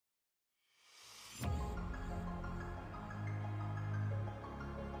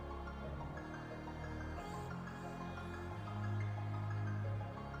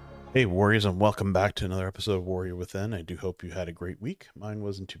Hey, Warriors, and welcome back to another episode of Warrior Within. I do hope you had a great week. Mine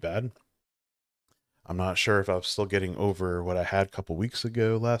wasn't too bad. I'm not sure if I'm still getting over what I had a couple weeks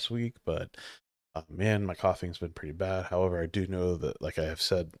ago last week, but man, my coughing's been pretty bad. However, I do know that, like I have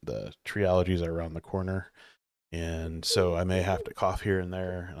said, the tree allergies are around the corner, and so I may have to cough here and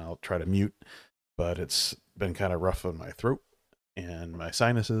there, and I'll try to mute, but it's been kind of rough on my throat and my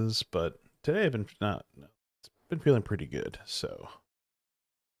sinuses, but today I've been not, it's been feeling pretty good, so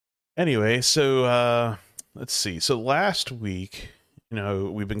anyway, let's see. So last week,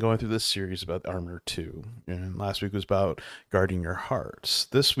 we've been going through this series about Armor 2, and last week was about guarding your hearts.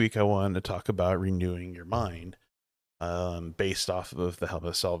 This week I wanted to talk about renewing your mind, based off of the helmet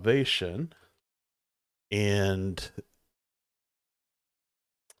of salvation. And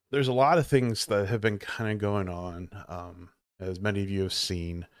there's a lot of things that have been kind of going on, as many of you have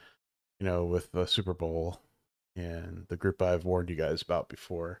seen, with the Super Bowl and the group I've warned you guys about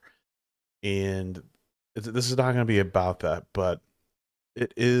before. And this is not going to be about that, but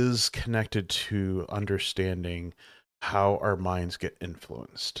it is connected to understanding how our minds get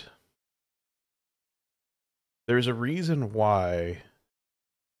influenced. There's a reason why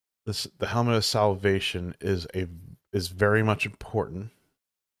the helmet of salvation is very much important.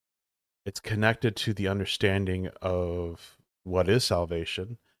 It's connected to the understanding of what is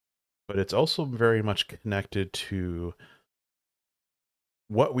salvation, but it's also very much connected to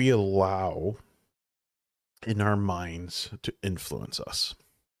what we allow in our minds to influence us.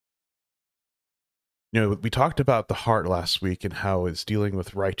 We talked about the heart last week and how it's dealing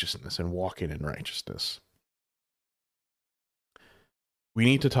with righteousness and walking in righteousness. We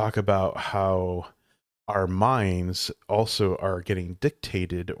need to talk about how our minds also are getting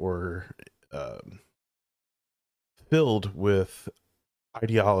dictated or um, filled with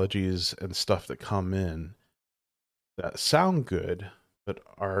ideologies and stuff that come in that sound good but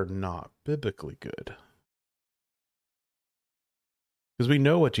are not biblically good. Because we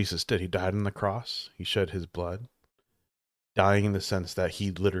know what Jesus did. He died on the cross, he shed his blood, dying in the sense that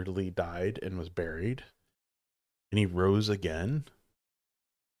he literally died and was buried, and he rose again.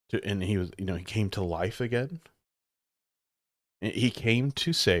 And he was, he came to life again. He came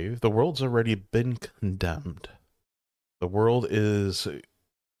to save. The world's already been condemned. The world is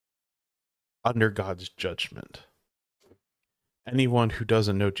under God's judgment. Anyone who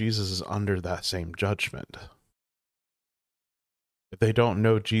doesn't know Jesus is under that same judgment. If they don't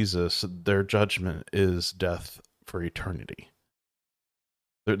know Jesus, their judgment is death for eternity.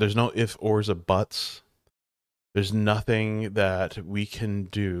 There's no if, ors, or buts. There's nothing that we can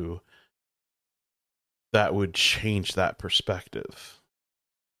do that would change that perspective.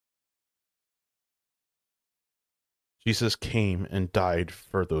 Jesus came and died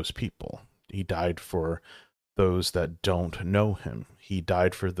for those people. He died for those that don't know him. He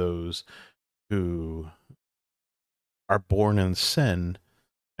died for those who are born in sin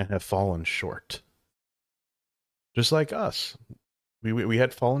and have fallen short. Just like us. We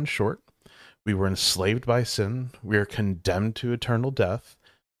had fallen short. We were enslaved by sin. We are condemned to eternal death.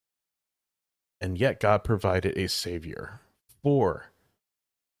 And yet God provided a savior for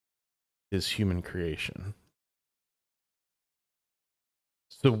his human creation.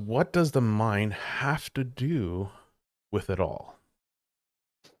 So what does the mind have to do with it all?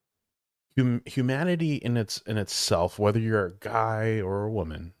 Humanity in itself, whether you're a guy or a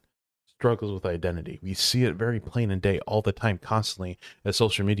woman, struggles with identity. We see it very plain and day all the time, constantly, as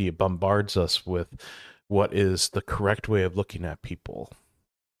social media bombards us with what is the correct way of looking at people.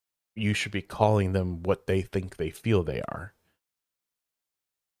 You should be calling them what they think they feel they are.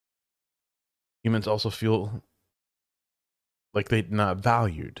 Humans also feel like they're not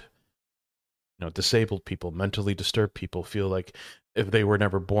valued. Disabled people, mentally disturbed people feel like if they were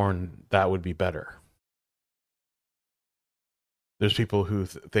never born, that would be better. There's people who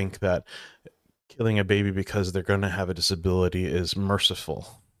think that killing a baby because they're going to have a disability is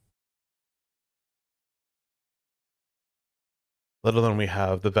merciful. Let alone we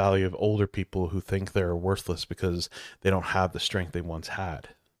have the value of older people who think they're worthless because they don't have the strength they once had.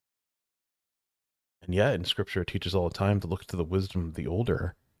 And yet, in scripture, it teaches all the time to look to the wisdom of the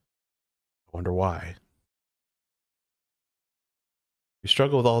older. I wonder why. We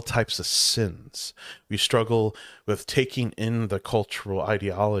struggle with all types of sins. We struggle with taking in the cultural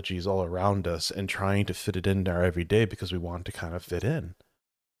ideologies all around us and trying to fit it into our everyday because we want to kind of fit in.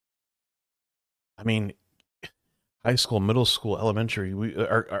 I mean, high school, middle school, elementary, we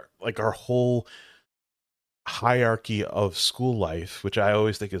are like our whole hierarchy of school life, which I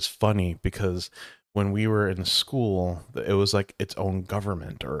always think is funny because when we were in school, it was like its own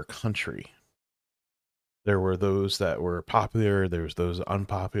government or country. There were those that were popular, there was those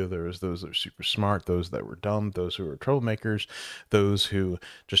unpopular, there was those that were super smart, those that were dumb, those who were troublemakers, those who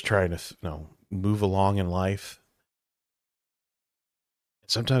just trying to, move along in life.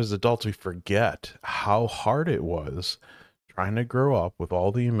 Sometimes as adults we forget how hard it was trying to grow up with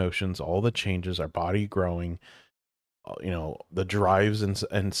all the emotions, all the changes, our body growing, the drives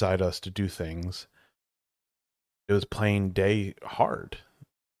inside us to do things. It was plain day hard.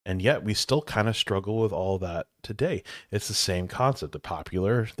 And yet we still kind of struggle with all that today. It's the same concept: the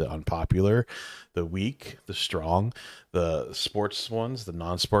popular, the unpopular, the weak, the strong, the sports ones, the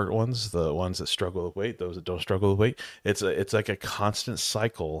non-sport ones, the ones that struggle with weight, those that don't struggle with weight. It's like a constant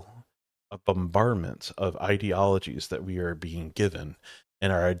cycle of bombardment of ideologies that we are being given,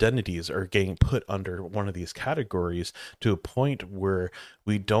 and our identities are getting put under one of these categories to a point where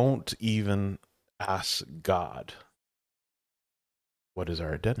we don't even ask God, what is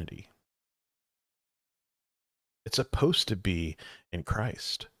our identity? It's supposed to be in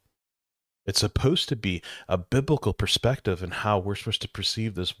Christ. It's supposed to be a biblical perspective in how we're supposed to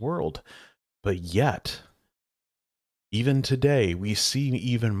perceive this world. But yet, even today, we see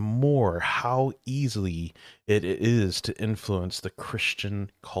even more how easily it is to influence the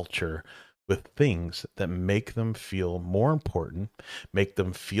Christian culture with things that make them feel more important, make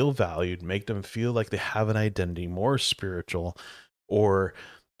them feel valued, make them feel like they have an identity, more spiritual, or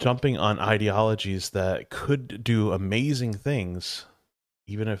jumping on ideologies that could do amazing things,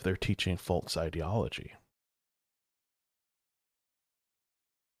 even if they're teaching false ideology.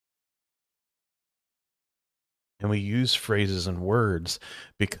 And we use phrases and words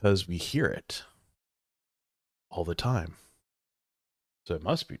because we hear it all the time. So it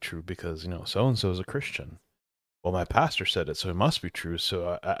must be true because, so and so is a Christian. Well, my pastor said it, so it must be true.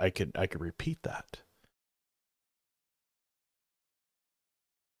 So I could repeat that.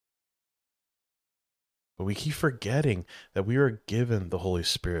 But we keep forgetting that we were given the Holy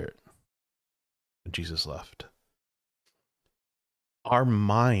Spirit when Jesus left. Our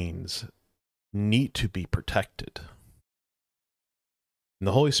minds need to be protected. And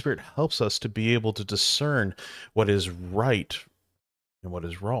the Holy Spirit helps us to be able to discern what is right and what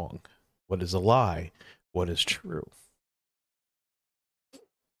is wrong, what is a lie, what is true.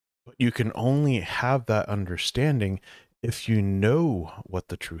 But you can only have that understanding if you know what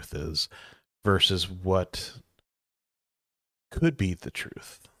the truth is versus what could be the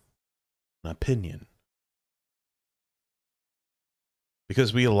truth, an opinion.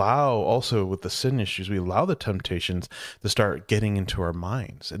 Because we allow, also with the sin issues, we allow the temptations to start getting into our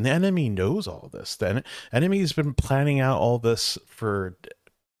minds. And the enemy knows all this. The enemy has been planning out all this for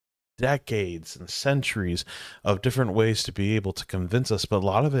decades and centuries of different ways to be able to convince us, but a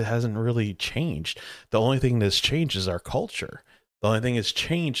lot of it hasn't really changed. The only thing that's changed is our culture. The only thing that's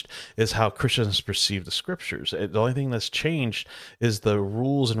changed is how Christians perceive the scriptures. The only thing that's changed is the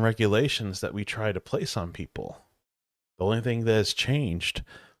rules and regulations that we try to place on people. The only thing that has changed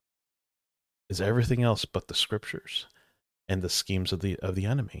is everything else but the scriptures and the schemes of the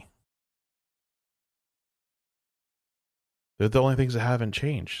enemy. They're the only things that haven't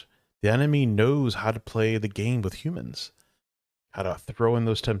changed. The enemy knows how to play the game with humans, how to throw in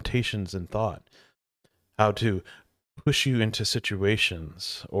those temptations in thought, how to push you into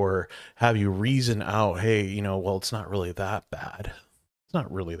situations or have you reason out, hey, well, it's not really that bad. It's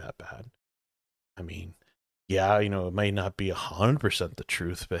not really that bad. I mean, yeah, it may not be 100% the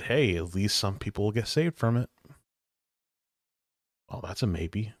truth, but hey, at least some people will get saved from it. Well, that's a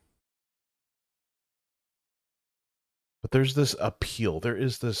maybe. But there's this appeal. There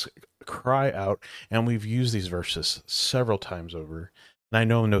is this cry out, and we've used these verses several times over. And I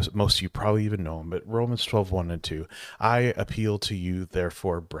know most of you probably even know them, but Romans 12:1 and 2. I appeal to you,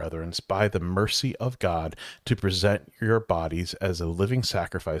 therefore, brethren, by the mercy of God, to present your bodies as a living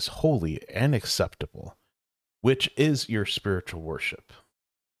sacrifice, holy and acceptable, which is your spiritual worship.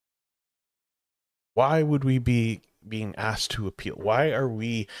 Why would we be being asked to appeal? Why are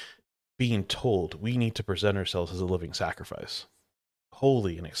we being told we need to present ourselves as a living sacrifice,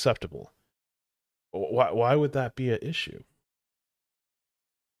 holy and acceptable? Why would that be an issue?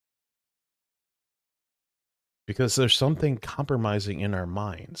 Because there's something compromising in our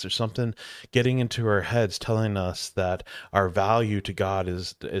minds. There's something getting into our heads telling us that our value to God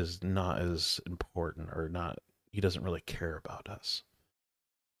is not as important, or not, he doesn't really care about us.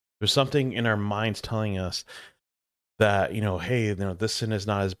 There's something in our minds telling us that, hey, this sin is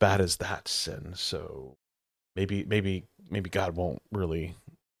not as bad as that sin. So maybe God won't really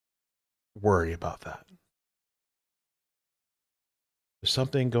worry about that. There's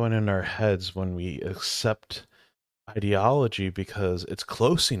something going in our heads when we accept ideology because it's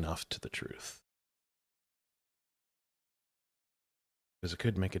close enough to the truth. because it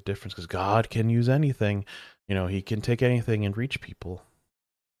could make a difference, because God can use anything. He can take anything and reach people.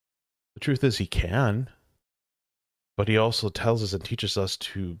 The truth is he can, but he also tells us and teaches us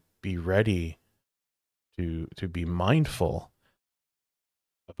to be ready, to be mindful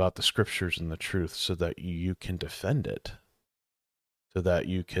about the scriptures and the truth, so that you can defend it, so that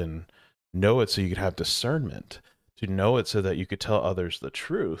you can know it, so you can have discernment to know it, so that you could tell others the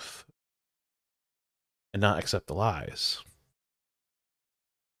truth and not accept the lies.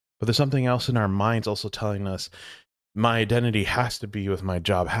 But there's something else in our minds also telling us my identity has to be with my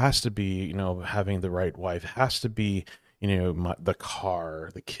job, has to be, having the right wife, has to be, the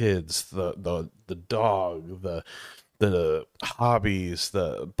car, the kids, the dog, the hobbies,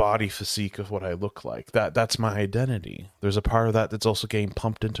 the body physique of what I look like. That's my identity. There's a part of that that's also getting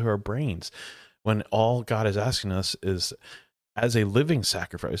pumped into our brains, when all God is asking us is as a living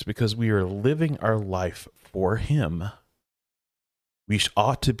sacrifice, because we are living our life for him. We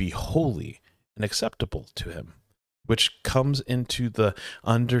ought to be holy and acceptable to him, which comes into the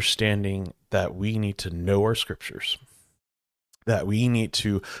understanding that we need to know our scriptures, that we need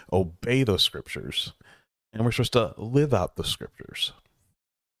to obey those scriptures, and we're supposed to live out the scriptures.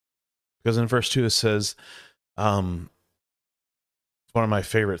 Because in verse 2 it says, it's one of my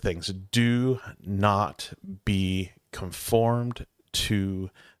favorite things, do not be conformed to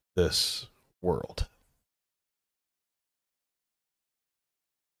this world.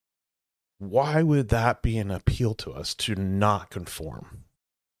 Why would that be an appeal to us, to not conform?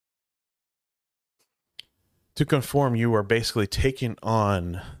 To conform, you are basically taking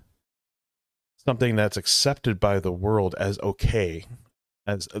on something that's accepted by the world as okay,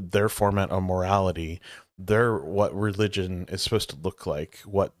 as their format of morality, what religion is supposed to look like,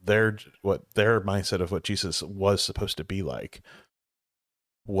 what their mindset of what Jesus was supposed to be like,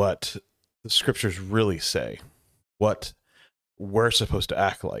 what the scriptures really say, what we're supposed to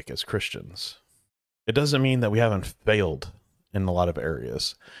act like as Christians. It doesn't mean that we haven't failed in a lot of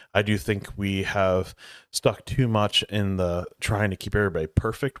areas. I do think we have stuck too much in the trying to keep everybody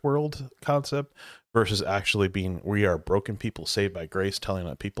perfect world concept versus actually we are broken people saved by grace, telling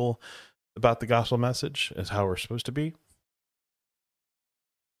other people about the gospel message is how we're supposed to be.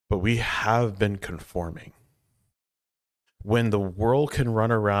 But we have been conforming. When the world can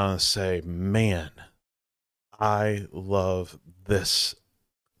run around and say, man, I love this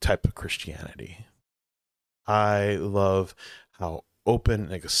type of Christianity. I love how open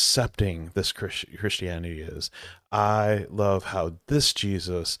and accepting this Christianity is. I love how this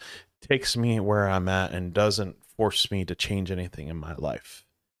Jesus takes me where I'm at and doesn't force me to change anything in my life.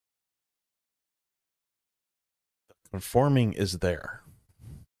 Conforming is there.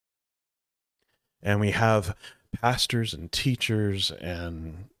 And we have pastors and teachers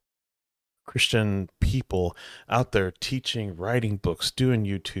and Christian people out there teaching, writing books, doing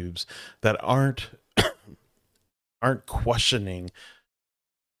YouTubes that aren't questioning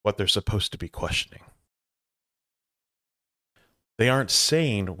what they're supposed to be questioning. They aren't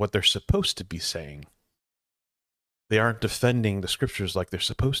saying what they're supposed to be saying. They aren't defending the scriptures like they're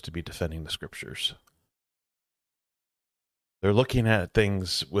supposed to be defending the scriptures. They're looking at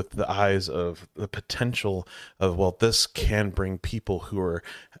things with the eyes of the potential of, well, this can bring people who are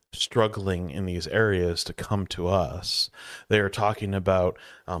struggling in these areas to come to us. They are talking about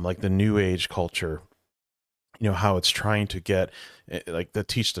like the New Age culture, how it's trying to get, like, to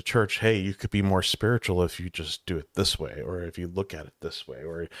teach the church, hey, you could be more spiritual if you just do it this way, or if you look at it this way,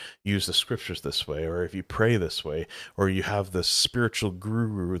 or use the scriptures this way, or if you pray this way, or you have this spiritual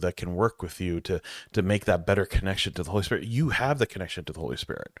guru that can work with you to make that better connection to the Holy Spirit. You have the connection to the Holy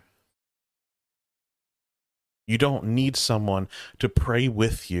Spirit. You don't need someone to pray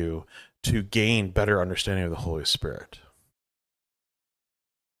with you to gain better understanding of the Holy Spirit.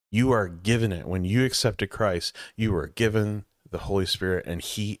 You are given it. When you accepted Christ, you are given the Holy Spirit, and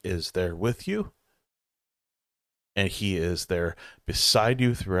he is there with you. And he is there beside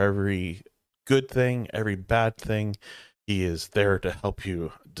you through every good thing, every bad thing. He is there to help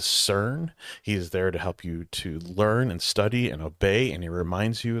you discern. He is there to help you to learn and study and obey, and he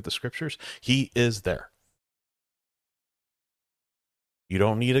reminds you of the scriptures. He is there. You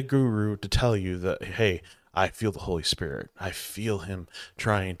don't need a guru to tell you that, hey, I feel the Holy Spirit. I feel him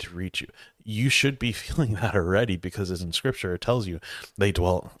trying to reach you. You should be feeling that already, because as in scripture, it tells you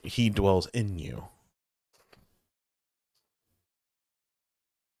he dwells in you.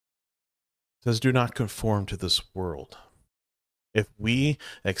 It says, do not conform to this world. If we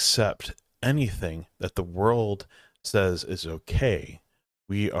accept anything that the world says is okay,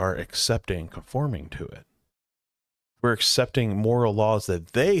 we are accepting conforming to it. We're accepting moral laws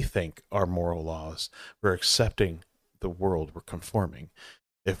that they think are moral laws. We're accepting the world. We're conforming.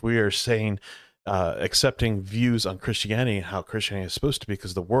 If we are saying, accepting views on Christianity and how Christianity is supposed to be,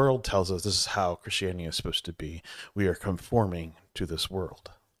 because the world tells us this is how Christianity is supposed to be, we are conforming to this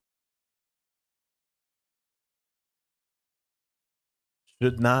world.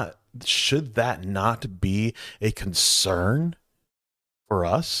 Should that not be a concern for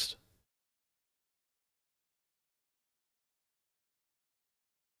us?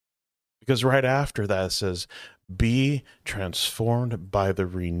 Because right after that it says, be transformed by the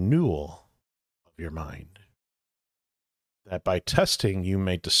renewal of your mind, that by testing you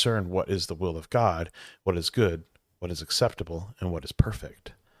may discern what is the will of God, what is good, what is acceptable, and what is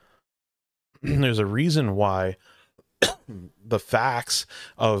perfect. There's a reason why the facts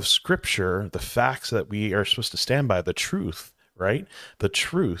of Scripture, the facts that we are supposed to stand by, the truth, right? The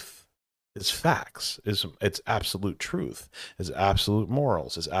truth is facts, is it's absolute truth, is absolute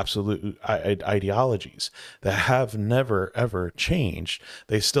morals, is absolute ideologies that have never ever changed.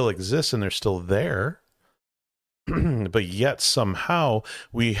 They still exist and they're still there. But yet somehow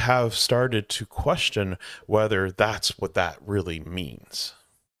we have started to question whether that's what that really means.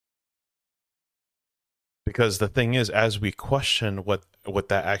 Because the thing is, as we question what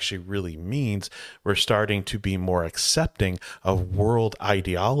that actually really means, we're starting to be more accepting of world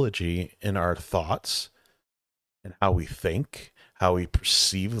ideology in our thoughts and how we think, how we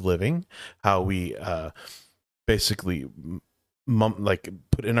perceive living, how we basically like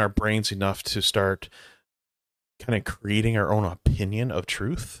put in our brains enough to start kind of creating our own opinion of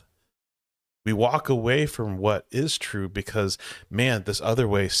truth. We walk away from what is true because, man, this other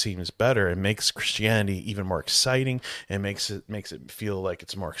way seems better. It makes Christianity even more exciting. It makes it feel like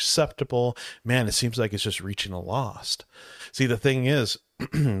it's more acceptable. Man, it seems like it's just reaching the lost. See, the thing is,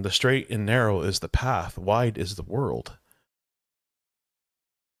 the straight and narrow is the path. Wide is the world.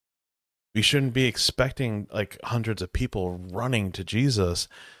 We shouldn't be expecting like hundreds of people running to Jesus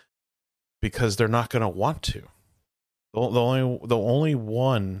because they're not going to want to. The only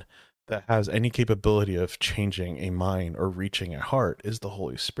one that has any capability of changing a mind or reaching a heart is the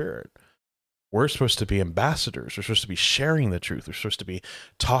Holy Spirit. We're supposed to be ambassadors. We're supposed to be sharing the truth. We're supposed to be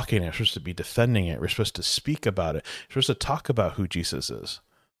talking it. We're supposed to be defending it. We're supposed to speak about it. We're supposed to talk about who Jesus is.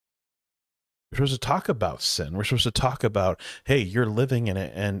 We're supposed to talk about sin. We're supposed to talk about, hey, you're living in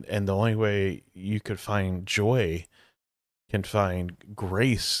it, and the only way you could find joy, can find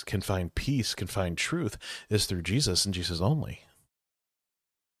grace, can find peace, can find truth is through Jesus and Jesus only.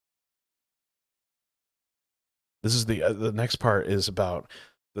 This is the next part is about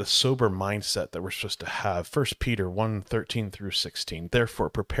the sober mindset that we're supposed to have. 1 Peter 1:13 through 16. Therefore,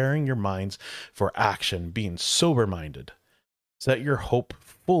 preparing your minds for action, being sober-minded. Set your hope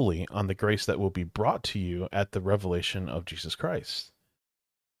fully on the grace that will be brought to you at the revelation of Jesus Christ.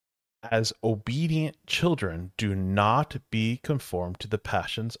 As obedient children, do not be conformed to the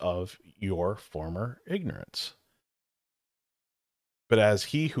passions of your former ignorance. But as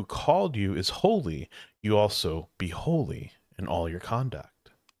he who called you is holy, you also be holy in all your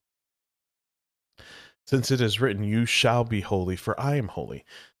conduct. Since it is written, you shall be holy, for I am holy.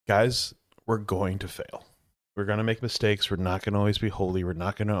 Guys, we're going to fail. We're going to make mistakes. We're not going to always be holy. We're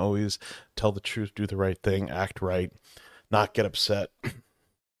not going to always tell the truth, do the right thing, act right, not get upset.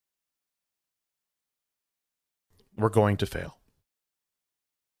 We're going to fail.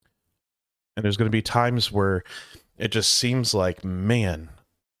 And there's going to be times where it just seems like, man,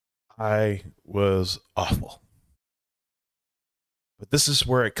 I was awful. But this is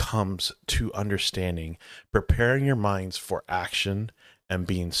where it comes to understanding, preparing your minds for action and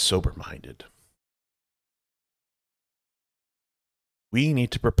being sober-minded. We need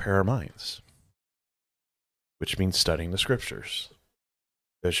to prepare our minds, which means studying the scriptures,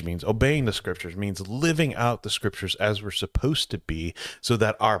 which means obeying the scriptures, means living out the scriptures as we're supposed to be so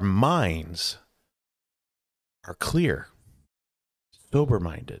that our minds are clear,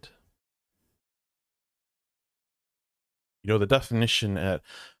 sober-minded. You know, the definition at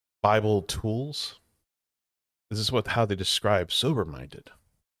Bible Tools, this is how they describe sober-minded.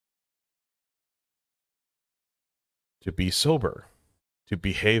 To be sober, to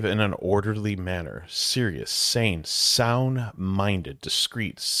behave in an orderly manner, serious, sane, sound-minded,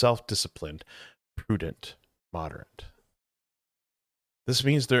 discreet, self-disciplined, prudent, moderate. This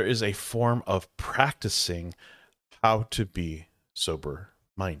means there is a form of practicing how to be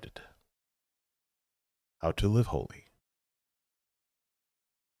sober-minded, how to live holy.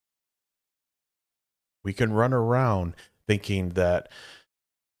 We can run around thinking that,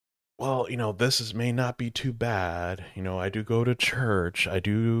 well, you know, may not be too bad. You know, I do go to church. I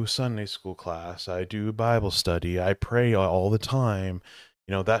do Sunday school class. I do Bible study. I pray all the time.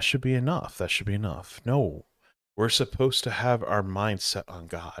 You know, that should be enough. That should be enough. No, We're supposed to have our mind set on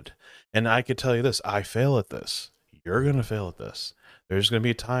God. And I could tell you this, I fail at this. You're going to fail at this. There's going to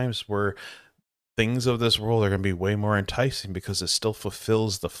be times where things of this world are going to be way more enticing because it still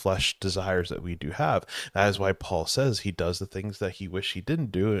fulfills the flesh desires that we do have. That is why Paul says he does the things that he wish he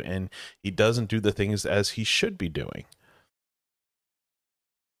didn't do, and he doesn't do the things as he should be doing.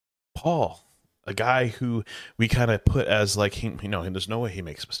 Paul, a guy who we kind of put as like, there's no way he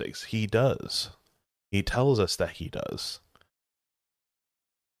makes mistakes. He does. He tells us that he does.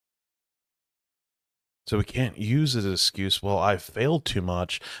 So we can't use it as an excuse, well, I failed too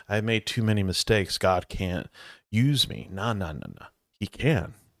much. I made too many mistakes. God can't use me. No. He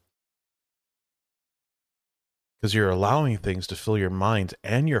can. Because you're allowing things to fill your mind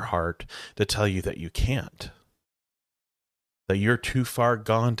and your heart to tell you that you can't. That you're too far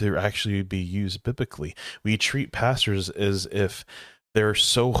gone to actually be used biblically. We treat pastors as if they're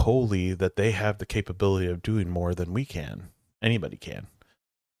so holy that they have the capability of doing more than we can. Anybody can.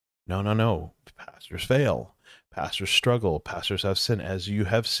 No. Pastors fail. Pastors struggle. Pastors have sin. As you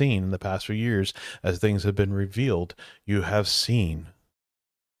have seen in the past few years, as things have been revealed, you have seen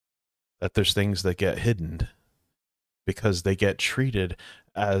that there's things that get hidden because they get treated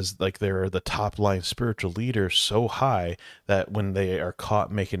as like they're the top line spiritual leader so high that when they are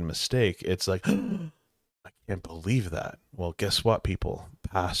caught making a mistake, it's like, I can't believe that. Well, guess what, people?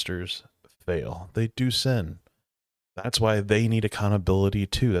 Pastors fail. They do sin. That's why they need accountability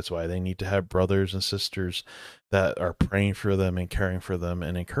too. That's why they need to have brothers and sisters that are praying for them and caring for them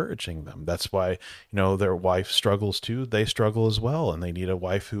and encouraging them. That's why, their wife struggles too. They struggle as well. And they need a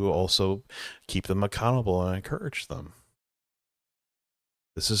wife who also keep them accountable and encourage them.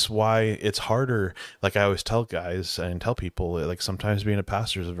 This is why it's harder. Like I always tell guys and tell people, like sometimes being a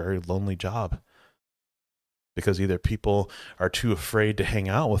pastor is a very lonely job. Because either people are too afraid to hang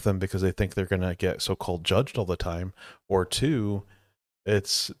out with them because they think they're going to get so-called judged all the time, or two,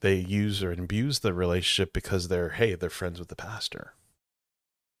 it's they use or abuse the relationship because they're friends with the pastor.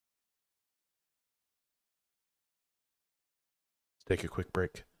 Let's take a quick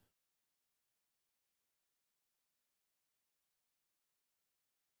break.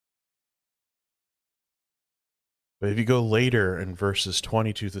 But if you go later in verses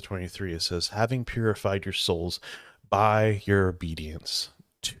 22 to 23, it says, having purified your souls by your obedience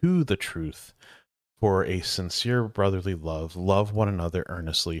to the truth for a sincere brotherly love, love one another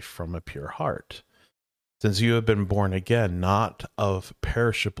earnestly from a pure heart. Since you have been born again, not of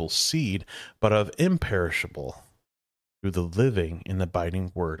perishable seed, but of imperishable, through the living and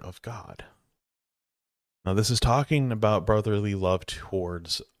abiding word of God. Now, this is talking about brotherly love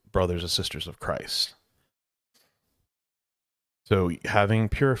towards brothers and sisters of Christ. So, having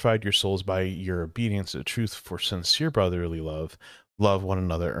purified your souls by your obedience to the truth for sincere brotherly love, love one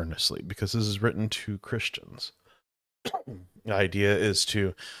another earnestly, because this is written to Christians. The idea is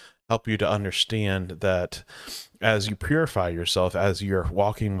to help you to understand that as you purify yourself, as you're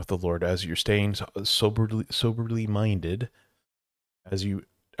walking with the Lord, as you're staying soberly minded, as you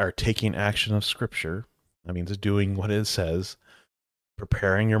are taking action of Scripture, that means doing what it says,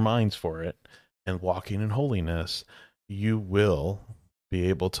 preparing your minds for it, and walking in holiness, you will be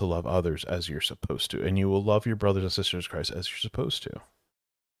able to love others as you're supposed to, and you will love your brothers and sisters in Christ as you're supposed to.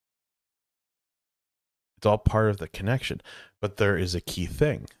 It's all part of the connection, but there is a key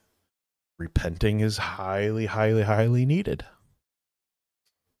thing. Repenting is highly, highly, highly needed.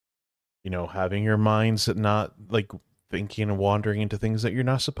 Having your minds not like thinking and wandering into things that you're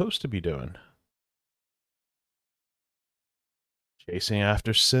not supposed to be doing. Chasing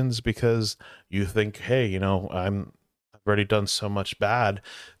after sins because you think, hey, I've already done so much bad.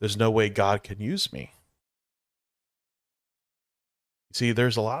 There's no way God can use me. See,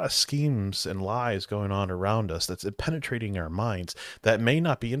 there's a lot of schemes and lies going on around us that's penetrating our minds that may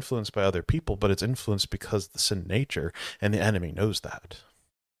not be influenced by other people, but it's influenced because of the sin nature, and the enemy knows that.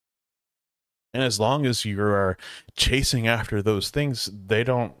 And as long as you are chasing after those things, they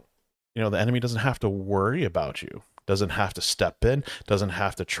don't, the enemy doesn't have to worry about you, doesn't have to step in, doesn't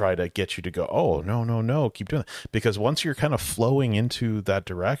have to try to get you to go, oh, no, keep doing it. Because once you're kind of flowing into that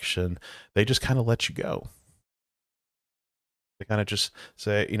direction, they just kind of let you go. They kind of just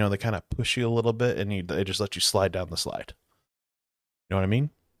say, they kind of push you a little bit and they just let you slide down the slide. You know what I mean?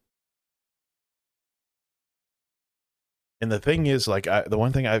 And the thing is, like, the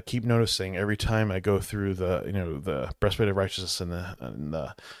one thing I keep noticing every time I go through the breastplate of righteousness and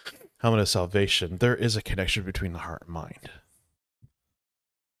the helmet of salvation, there is a connection between the heart and mind.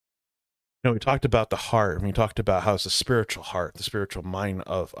 We talked about the heart, and we talked about how it's the spiritual heart, the spiritual mind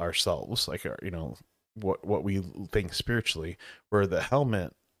of ourselves, like, what we think spiritually, where the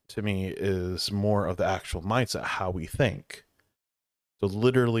helmet to me is more of the actual mindset, how we think. So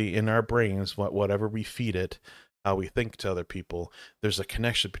literally in our brains, whatever we feed it, how we think to other people, there's a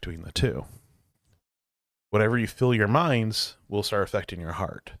connection between the two. Whatever you fill your minds will start affecting your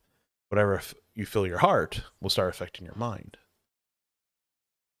heart. Whatever you fill your heart will start affecting your mind.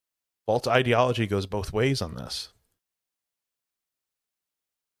 False ideology goes both ways on this.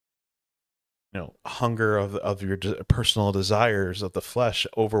 Hunger of your personal desires of the flesh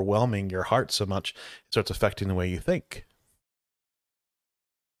overwhelming your heart so much, it starts affecting the way you think.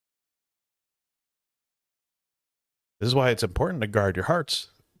 This is why it's important to guard your hearts,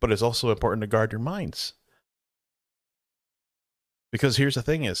 but it's also important to guard your minds. Because here's the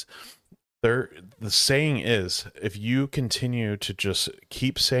thing is, the saying is, if you continue to just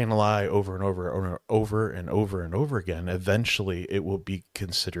keep saying a lie over and over and over and over and over again, eventually it will be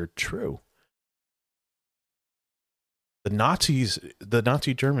considered true. The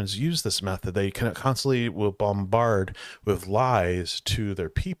Nazi Germans use this method. They constantly will bombard with lies to their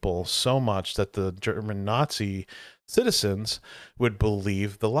people so much that the German Nazi citizens would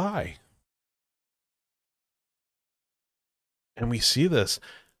believe the lie. And we see this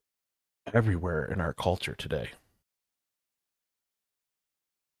everywhere in our culture today.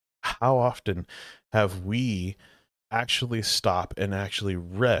 How often have we actually stopped and actually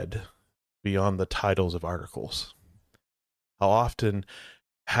read beyond the titles of articles? How often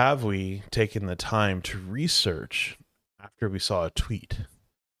have we taken the time to research after we saw a tweet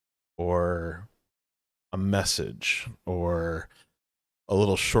or a message or a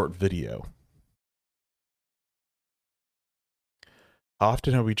little short video? How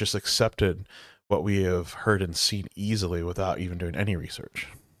often have we just accepted what we have heard and seen easily without even doing any research?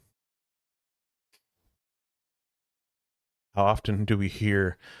 How often do we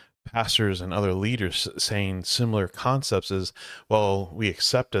hear pastors and other leaders saying similar concepts as, well, we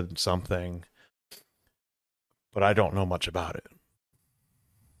accepted something, but I don't know much about it.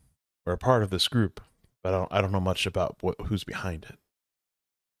 We're a part of this group, but I don't know much about who's behind it.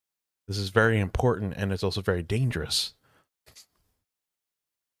 This is very important, and it's also very dangerous.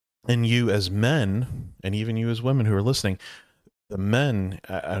 And you as men, and even you as women who are listening, the men,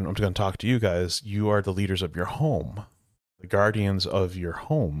 and I'm going to talk to you guys, you are the leaders of your home, the guardians of your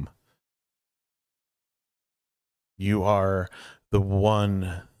home. You are the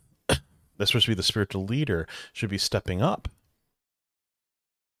one that's supposed to be the spiritual leader, should be stepping up.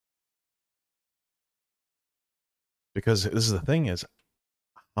 Because this is the thing is,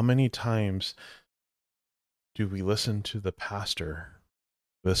 how many times do we listen to the pastor,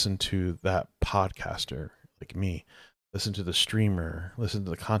 listen to that podcaster like me, listen to the streamer, listen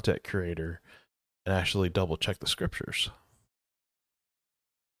to the content creator, and actually double check the scriptures?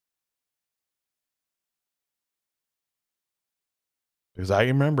 Because I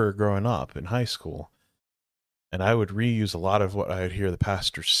remember growing up in high school, and I would reuse a lot of what I would hear the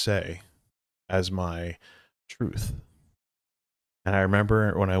pastors say as my truth. And I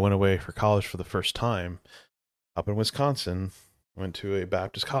remember when I went away for college for the first time up in Wisconsin, went to a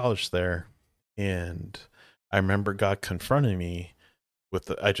Baptist college there, and I remember God confronting me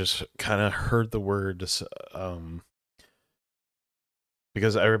with I just kind of heard the words,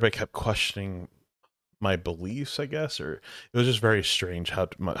 because everybody kept questioning my beliefs, I guess, or it was just very strange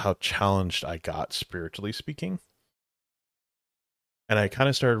how challenged I got spiritually speaking. And I kind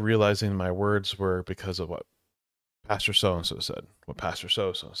of started realizing my words were because of what Pastor so-and-so said, what Pastor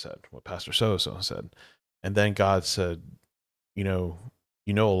so-and-so said, what Pastor so-and-so said. And then God said, you know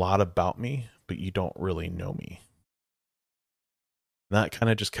a lot about me, but you don't really know me. And that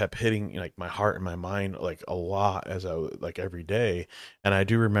kind of just kept hitting like my heart and my mind like a lot as I like every day. And I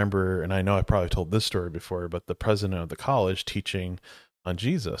do remember, and I know I probably told this story before, but the president of the college teaching on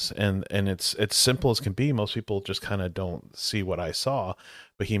Jesus, and it's simple as can be. Most people just kind of don't see what I saw,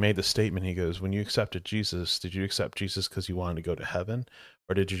 but he made the statement. He goes, when you accepted Jesus, did you accept Jesus because you wanted to go to heaven,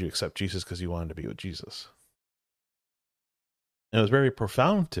 or did you accept Jesus because you wanted to be with Jesus? And it was very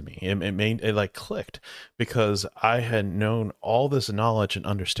profound to me. It like clicked, because I had known all this knowledge and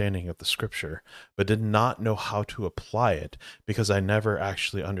understanding of the scripture, but did not know how to apply it, because I never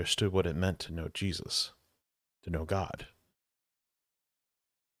actually understood what it meant to know Jesus, to know God.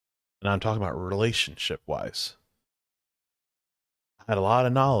 And I'm talking about relationship wise. I had a lot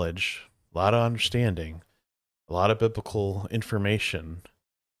of knowledge, a lot of understanding, a lot of biblical information,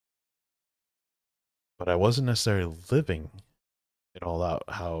 but I wasn't necessarily living it all out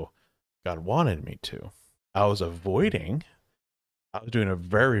how God wanted me to. I was doing a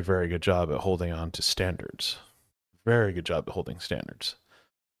very, very good job at holding on to standards. Very good job at holding standards.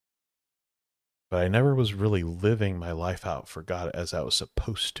 but I never was really living my life out for God as I was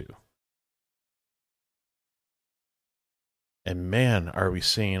supposed to. And man, are we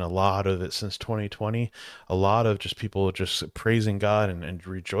seeing a lot of it since 2020? A lot of just people just praising God and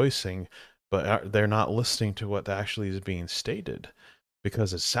rejoicing, but they're not listening to what actually is being stated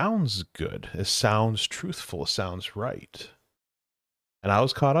because it sounds good, it sounds truthful, it sounds right. And I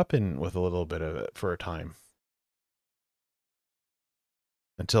was caught up in with a little bit of it for a time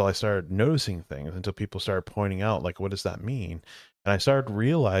until I started noticing things, until people started pointing out, like, what does that mean? And I started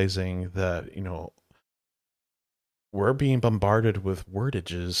realizing that, we're being bombarded with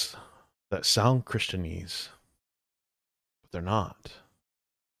wordages that sound Christianese, but they're not.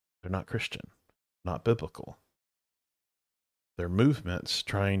 They're not Christian, not biblical. They're movements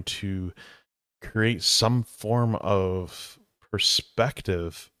trying to create some form of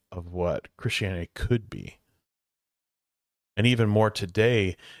perspective of what Christianity could be. And even more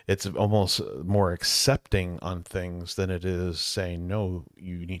today, it's almost more accepting on things than it is saying, no,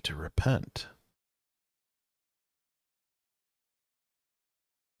 you need to repent.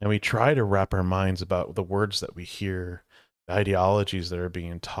 And we try to wrap our minds about the words that we hear, the ideologies that are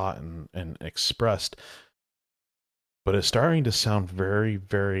being taught and expressed, but it's starting to sound very,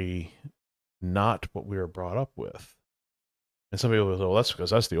 very not what we were brought up with. And some people will say, well, that's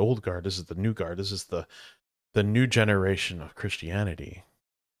because that's the old guard. This is the new guard. This is the new generation of Christianity.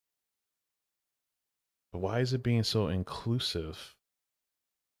 But why is it being so inclusive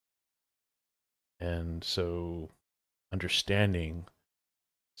and so understanding,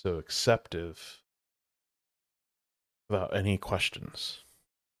 so acceptive without any questions?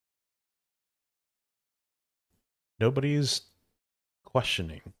 Nobody's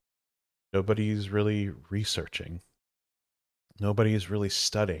questioning. Nobody's really researching. Nobody's really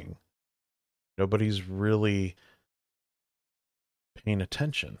studying. Nobody's really paying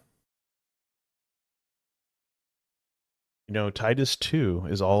attention. Titus 2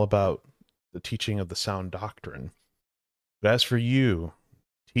 is all about the teaching of the sound doctrine. But as for you,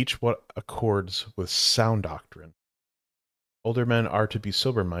 teach what accords with sound doctrine. Older men are to be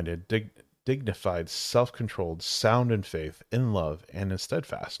sober minded, dignified, self controlled, sound in faith, in love, and in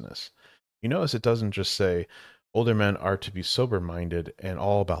steadfastness. You notice it doesn't just say older men are to be sober minded and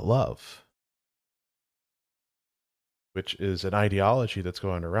all about love, which is an ideology that's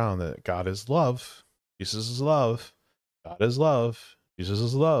going around that God is love, Jesus is love, God is love, Jesus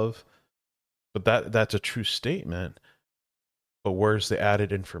is love. But that's a true statement. But where's the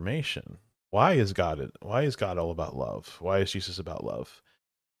added information? Why is God all about love? Why is Jesus about love?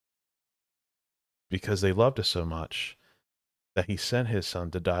 Because they loved us so much that he sent his son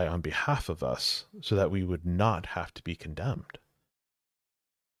to die on behalf of us so that we would not have to be condemned.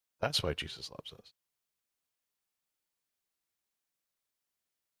 That's why Jesus loves us.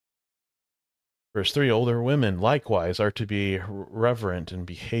 Verse 3, older women likewise are to be reverent in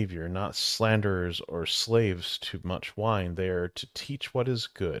behavior, not slanderers or slaves to much wine. They are to teach what is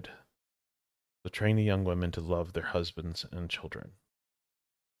good, to train the young women to love their husbands and children,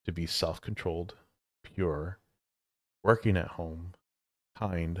 to be self-controlled, pure, working at home,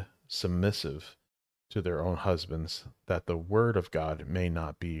 kind, submissive to their own husbands, that the word of God may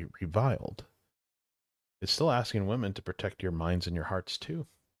not be reviled. It's still asking women to protect your minds and your hearts too.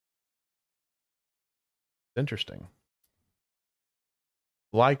 Interesting.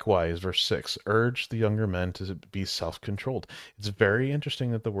 Likewise, verse 6, urge the younger men to be self-controlled. It's very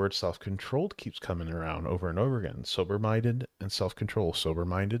interesting that the word self-controlled keeps coming around over and over again. Sober-minded and self-control,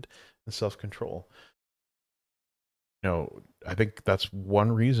 sober-minded and self-control. I think that's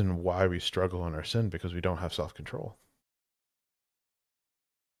one reason why we struggle in our sin, because we don't have self-control.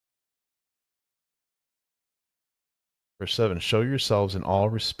 Verse 7, show yourselves in all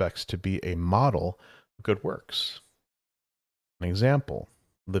respects to be a model of good works. An example,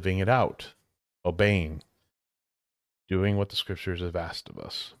 living it out, obeying, doing what the scriptures have asked of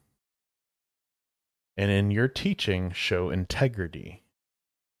us. And in your teaching, show integrity.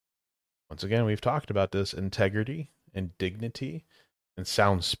 Once again, we've talked about this integrity and dignity and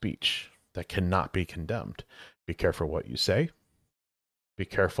sound speech that cannot be condemned. Be careful what you say. Be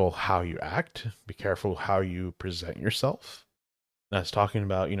careful how you act. Be careful how you present yourself. That's talking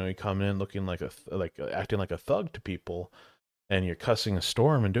about, you come in looking like acting like a thug to people, and you're cussing a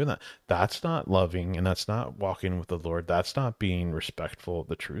storm and doing that. That's not loving, and that's not walking with the Lord. That's not being respectful of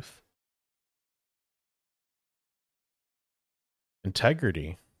the truth.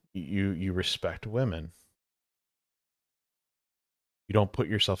 Integrity, you respect women. You don't put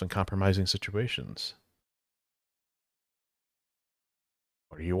yourself in compromising situations.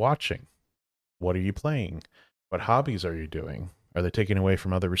 What are you watching? What are you playing? What hobbies are you doing? Are they taking away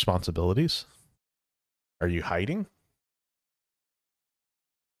from other responsibilities? Are you hiding?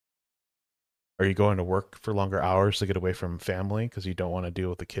 Are you going to work for longer hours to get away from family because you don't want to deal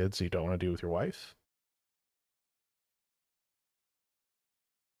with the kids, you don't want to deal with your wife?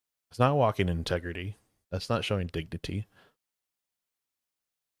 It's not walking in integrity. That's not showing dignity.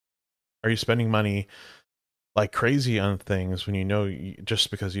 Are you spending money like crazy on things when you know just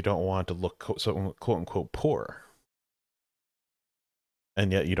because you don't want to look so quote unquote poor,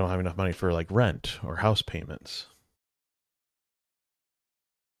 and yet you don't have enough money for like rent or house payments?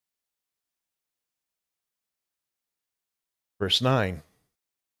 Verse 9.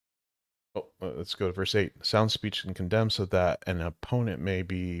 Oh, let's go to verse 8. Sound speech can condemn so that an opponent may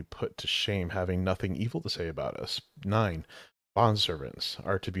be put to shame, having nothing evil to say about us. 9. Bondservants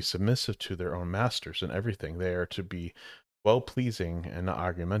are to be submissive to their own masters in everything. They are to be well pleasing and not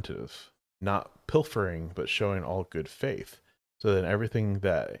argumentative, not pilfering, but showing all good faith, so that in everything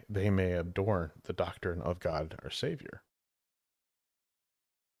that they may adorn the doctrine of God our Savior.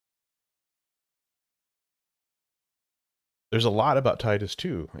 There's a lot about Titus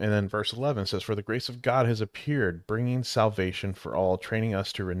too. And then verse 11 says, "For the grace of God has appeared, bringing salvation for all, training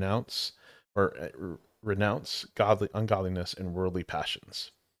us to renounce godly ungodliness and worldly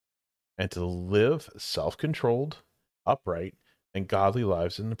passions, and to live self-controlled, upright, and godly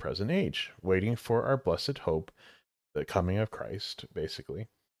lives in the present age, waiting for our blessed hope, the coming of Christ, basically,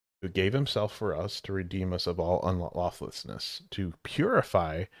 who gave himself for us to redeem us of all unlawlessness, to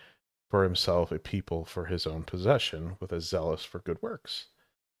purify for himself a people for his own possession, with a zealous for good works.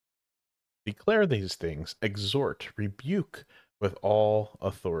 Declare these things, exhort, rebuke with all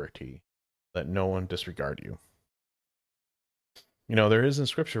authority. Let no one disregard you." You know, there is in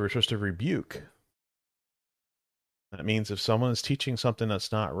scripture we're supposed to rebuke. That means if someone is teaching something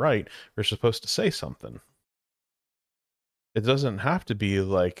that's not right, we're supposed to say something. It doesn't have to be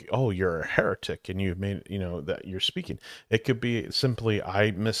like, oh, you're a heretic and you've made, that you're speaking. It could be simply,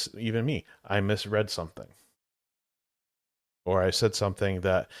 I misread something. Or I said something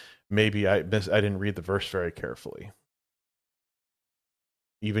that maybe I didn't read the verse very carefully.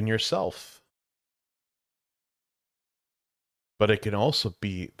 Even yourself. But it can also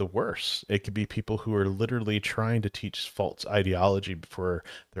be the worst. It could be people who are literally trying to teach false ideology for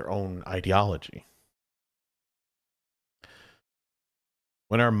their own ideology.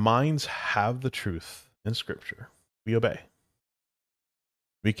 When our minds have the truth in Scripture, we obey.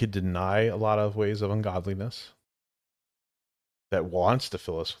 We could deny a lot of ways of ungodliness that wants to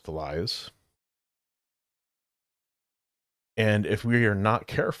fill us with lies. And if we are not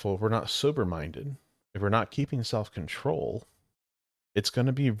careful, if we're not sober minded, if we're not keeping self control, it's going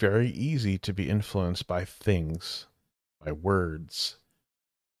to be very easy to be influenced by things, by words,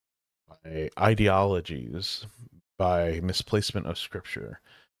 by ideologies, by misplacement of Scripture,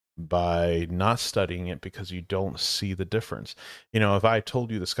 by not studying it because you don't see the difference. If I told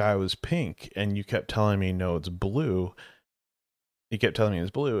you the sky was pink and you kept telling me, no, it's blue, you kept telling me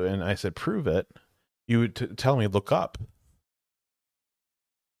it's blue, and I said, prove it, you would tell me, look up.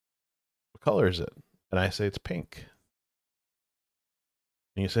 What color is it? And I say, it's pink.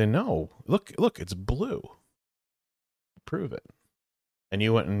 And you say, no, look, it's blue. Prove it. And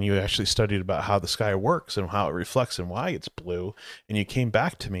you went and you actually studied about how the sky works and how it reflects and why it's blue. And you came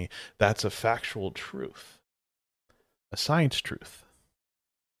back to me. That's a factual truth, a science truth.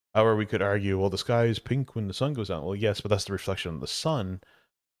 However, we could argue, well, the sky is pink when the sun goes out. Well, yes, but that's the reflection of the sun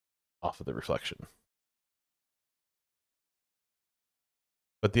off of the reflection.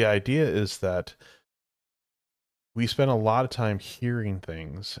 But the idea is that we spend a lot of time hearing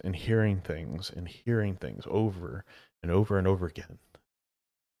things and hearing things and hearing things over and over and over again.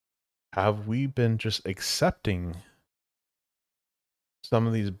 Have we been just accepting some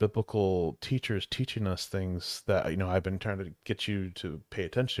of these biblical teachers teaching us things that I've been trying to get you to pay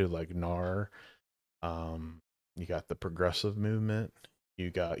attention to, like NAR? You got the progressive movement.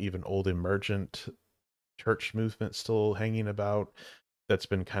 You got even old emergent church movement still hanging about that's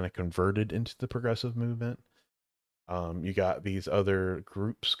been kind of converted into the progressive movement. You got these other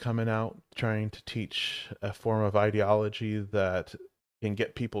groups coming out trying to teach a form of ideology that can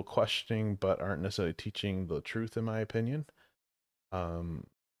get people questioning but aren't necessarily teaching the truth, in my opinion.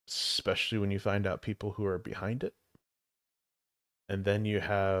 Especially when you find out people who are behind it. And then you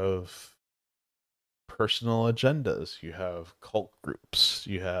have personal agendas. You have cult groups.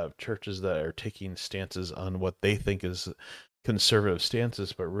 You have churches that are taking stances on what they think is conservative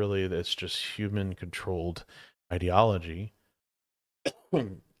stances, but really it's just human controlled ideology.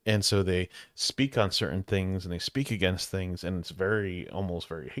 And so they speak on certain things and they speak against things, and it's almost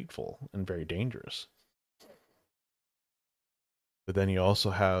very hateful and very dangerous. But then you also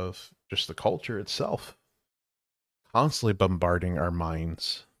have just the culture itself. constantly bombarding our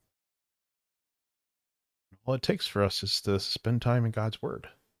minds. All it takes for us is to spend time in God's Word.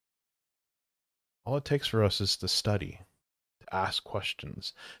 All it takes for us is to study, to ask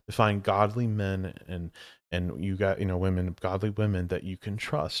questions, to find godly men and you got, women, godly women that you can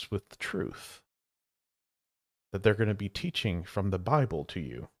trust with the truth. That they're going to be teaching from the Bible to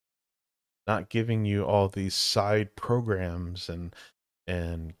you, not giving you all these side programs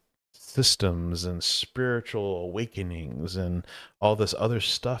and systems and spiritual awakenings and all this other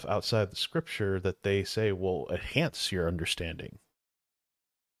stuff outside the scripture that they say will enhance your understanding.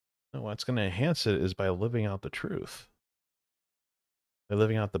 No, what's going to enhance it is by living out the truth, by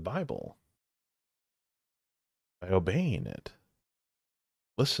living out the Bible, by obeying it,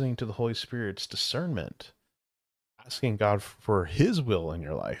 listening to the Holy Spirit's discernment, asking God for His will in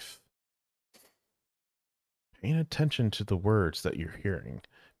your life, paying attention to the words that you're hearing,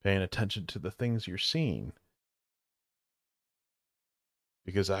 paying attention to the things you're seeing.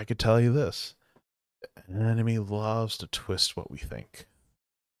 Because I could tell you this, the enemy loves to twist what we think.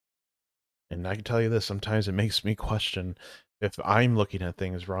 And I can tell you this, sometimes it makes me question if I'm looking at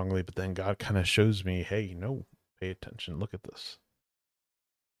things wrongly, but then God kind of shows me, hey, no, pay attention, look at this.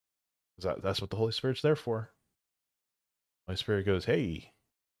 That's what the Holy Spirit's there for. The Holy Spirit goes, hey,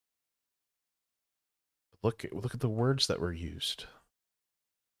 look at the words that were used.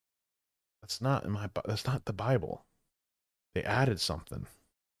 That's not the Bible. They added something.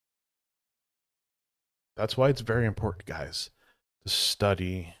 That's why it's very important, guys, to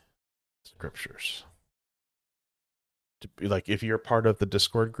study scriptures. To be like, if you're part of the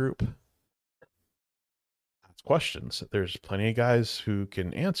Discord group, ask questions. There's plenty of guys who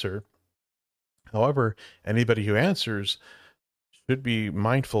can answer. However, anybody who answers should be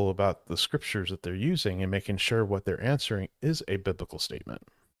mindful about the scriptures that they're using and making sure what they're answering is a biblical statement,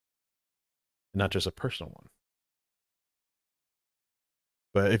 not just a personal one.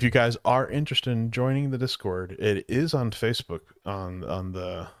 But if you guys are interested in joining the Discord, it is on Facebook on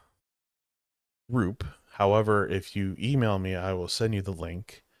the group. However, if you email me, I will send you the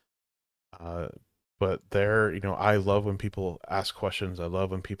link. But there, I love when people ask questions. I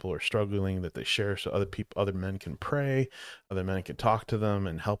love when people are struggling that they share so other men can pray, other men can talk to them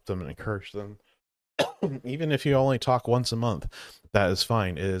and help them and encourage them. Even if you only talk once a month, that is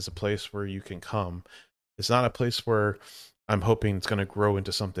fine. It is a place where you can come. It's not a place where I'm hoping it's going to grow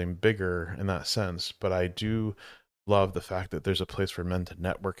into something bigger in that sense, but I do love the fact that there's a place for men to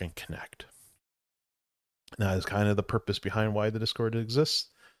network and connect. And that is kind of the purpose behind why the Discord exists.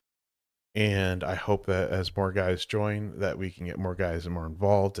 And I hope that as more guys join, that we can get more guys and more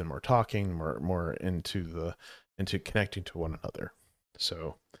involved and more talking, more into connecting to one another.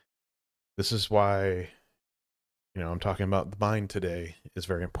 So this is why, I'm talking about the mind today is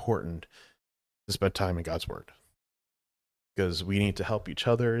very important to spend time in God's Word. Because we need to help each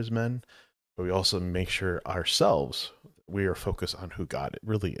other as men, but we also make sure ourselves, we are focused on who God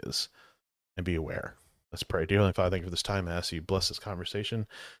really is and be aware. Let's pray. Dear Heavenly Father, thank you for this time. I ask you bless this conversation.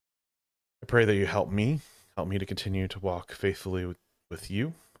 I pray that you help me to continue to walk faithfully with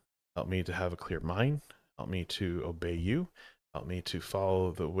you. Help me to have a clear mind. Help me to obey you. Help me to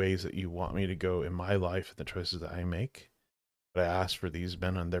follow the ways that you want me to go in my life and the choices that I make. But I ask for these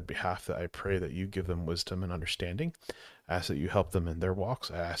men on their behalf that I pray that you give them wisdom and understanding. I ask that you help them in their walks.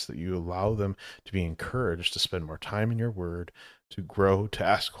 I ask that you allow them to be encouraged to spend more time in your word, to grow, to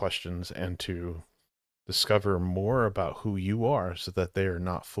ask questions, and to discover more about who you are so that they are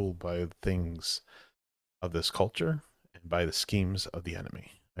not fooled by the things of this culture and by the schemes of the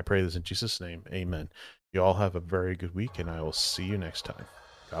enemy. I pray this in Jesus' name. Amen. You all have a very good week, and I will see you next time.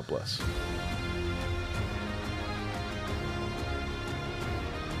 God bless.